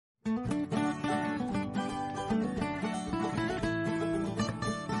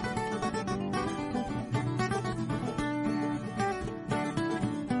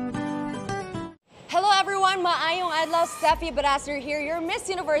everyone, maayong adlaw, Steffi Barasser here, your Miss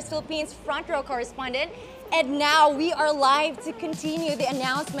Universe Philippines front row correspondent. And now we are live to continue the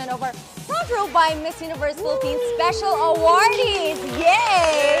announcement of our front row by Miss Universe Philippines special awardees.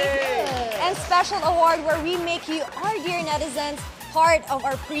 Yay! And special award where we make you, our dear netizens, part of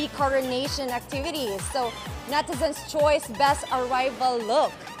our pre-coronation activities. So, Netizens' Choice Best Arrival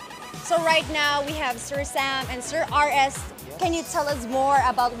Look. So right now we have Sir Sam and Sir RS. Can you tell us more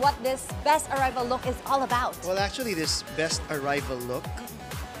about what this Best Arrival Look is all about? Well, actually, this Best Arrival Look,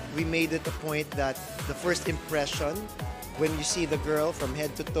 we made it a point that the first impression, when you see the girl from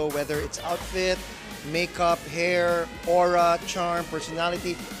head to toe, whether it's outfit, makeup, hair, aura, charm,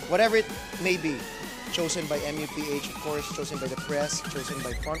 personality, whatever it may be, chosen by MUPH, of course, chosen by the press, chosen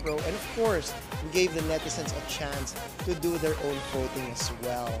by Front Row, and of course, we gave the netizens a chance to do their own voting as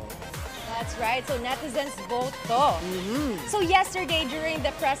well. That's right, so netizens vote to. So yesterday during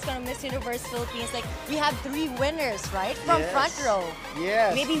the press con of Miss Universe Philippines, we had 3 winners, right? From Front Row.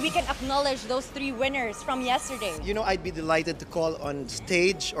 Yes. Maybe we can acknowledge those 3 winners from yesterday. You know, I'd be delighted to call on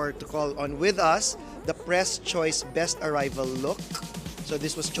stage or to call on with us the Press Choice Best Arrival Look. So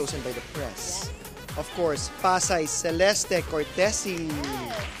this was chosen by the press. Of course, Pasay Celeste Cortesi.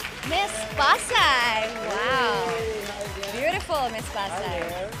 Yes. Miss Pasay. Wow. Beautiful, Miss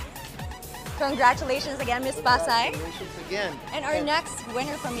Pasay. Congratulations again, Miss Pasay. Congratulations again. And our next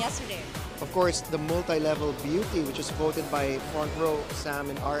winner from yesterday. Of course, the multi-level beauty, which is voted by Front Row,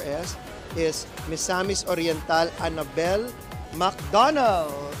 Sam and RS, is Miss Samis Oriental Annabelle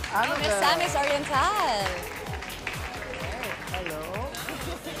McDonald. Oh, Miss Samis Oriental. Hello.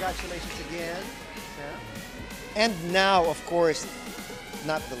 Congratulations again. And now, of course,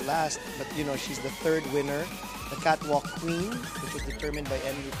 not the last, but you know, she's the 3rd winner, the Catwalk Queen, which was determined by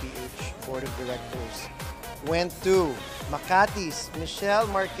MUPH Board of Directors. Went to Makati's Michelle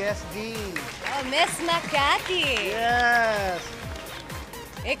Marquez D. Oh, Miss Makati. Yes.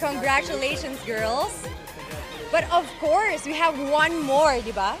 Hey, congratulations, girls. But of course, we have one more,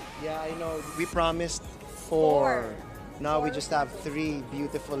 di ba? Yeah, I know. We promised 4. Now we just have 3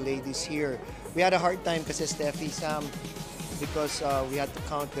 beautiful ladies here. We had a hard time kasi Steffi, Sam, because we had to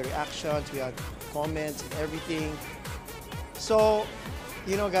count the reactions, we had comments and everything. So,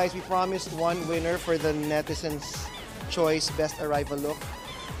 you know guys, we promised 1 winner for the Netizens' Choice Best Arrival Look.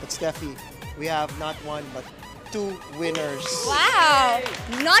 But Steffi, we have not 1 but 2 winners. Wow!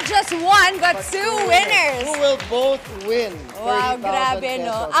 Not just 1 but 2 winners. Who will both win. Wow, grabe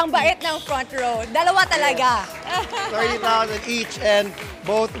no. Ang bait ng Front Row. Dalawa talaga. 30,000 each and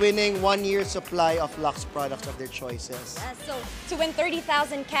both winning 1-year supply of Lux products of their choices. So, to win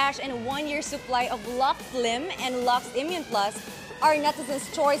 30,000 cash and 1-year supply of Lux Slim and Lux Immune Plus, our Netizens'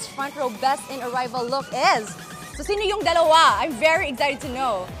 Choice Front Row Best in Arrival Look is... So, sino yung dalawa? I'm very excited to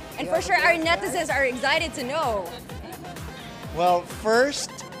know. And for sure, our netizens are excited to know. Well, first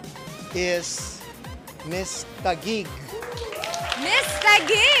is Miss Taguig. Miss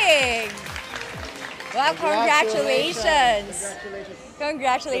Taguig! Well, congratulations.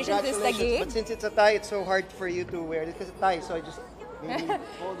 Congratulations, Miss Taguig. But since it's a tie, it's so hard for you to wear it because it's a tie, so I just maybe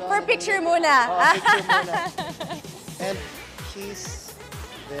hold on. For picture muna. Picture muna. And she's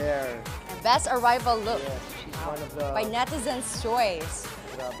there. Best Arrival Look. Yes, she's one of the... By Netizens' Choice.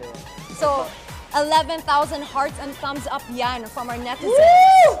 Grabe. So, 11,000 hearts and thumbs up yan from our netizens.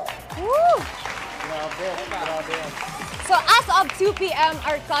 Woo! Woo! Grabe, grabe. So, as of 2 p.m.,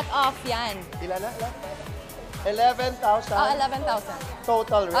 our cut-off yan. Ilan na? 11,000? Oh, 11,000.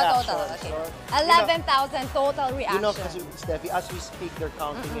 Total reactions. Total, okay. 11,000 total reactions. You know, kasi Steffi, as we speak, they're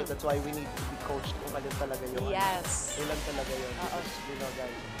counting it. That's why we need to be coached kung alin talaga yung Yes. Ilan talaga yun. You know,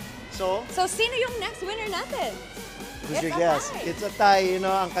 guys. So, sino yung next winner natin? Who's your guess? It's a tie, you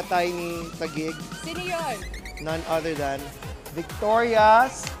know, ang katay ni Taguig. Sino yun? None other than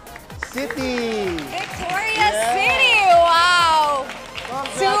Victoria's City. Victoria's City! Wow!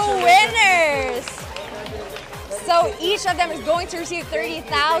 2 winners! So each of them is going to receive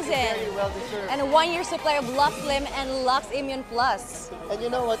 30,000 and a 1-year supply of Lux Slim and Lux Immune Plus. And you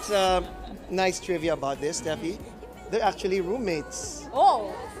know what's nice trivia about this, Steffi? They're actually roommates.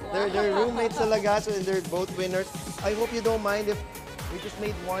 Oh! They're roommates talaga, so they're both winners. I hope you don't mind if we just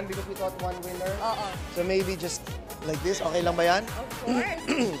made 1 because we thought 1 winner. So maybe just like this, okay lang ba yan? Of course.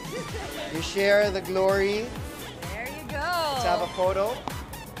 You share the glory. There you go. Let's have a photo.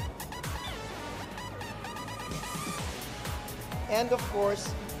 And of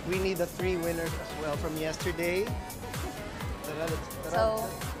course, we need the 3 winners as well from yesterday. So,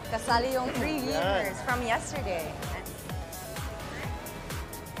 kasali yung 3 winners from yesterday.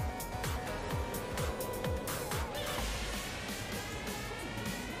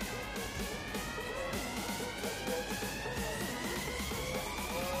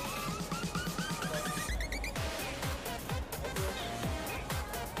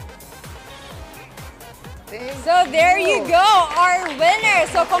 So there you go, our winners.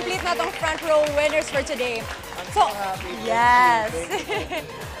 So complete na tong front row winners for today. So, yes. Thank you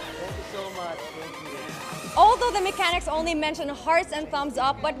so much. Thank you. Although the mechanics only mention hearts and thumbs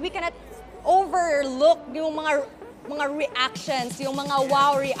up, but we cannot overlook yung mga reactions, yung mga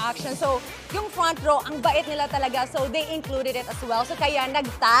wow reactions. So, yung front row, ang bait nila talaga. So, they included it as well. So, kaya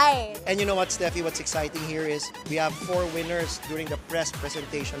nag-tie. And you know what, Steffi, what's exciting here is we have 4 winners during the press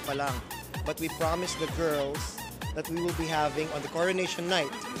presentation pa lang. But we promised the girls that we will be having on the coronation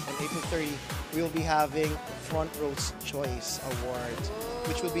night on April 30, we will be having Front Row's Choice Award,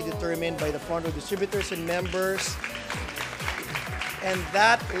 which will be determined by the Front Row distributors and members. And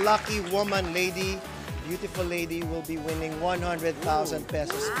that lucky woman, lady, beautiful lady, will be winning 100,000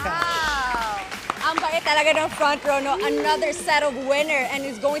 pesos cash. Wow! Ang bait talaga ng front row, no? Another set of winner and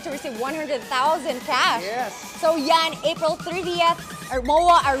is going to receive 100,000 cash. Yes. So yan, April 30th,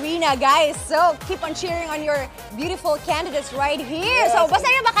 MOA Arena, guys. So keep on cheering on your beautiful candidates right here. Yes. So basta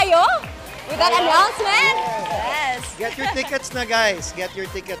na ba kayo with that announcement? Yes. Get your tickets na, guys. Get your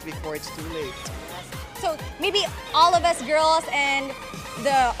ticket before it's too late. So maybe all of us girls and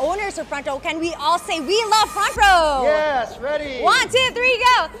the owners of Front Row, can we all say we love Front Row? Yes, ready. 1, 2, 3,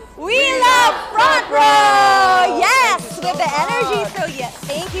 go! We love Front Row! Yes, with the energy. So yes,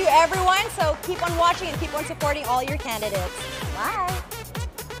 thank you everyone. So keep on watching and keep on supporting all your candidates. Bye.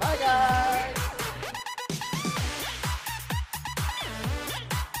 Bye, guys.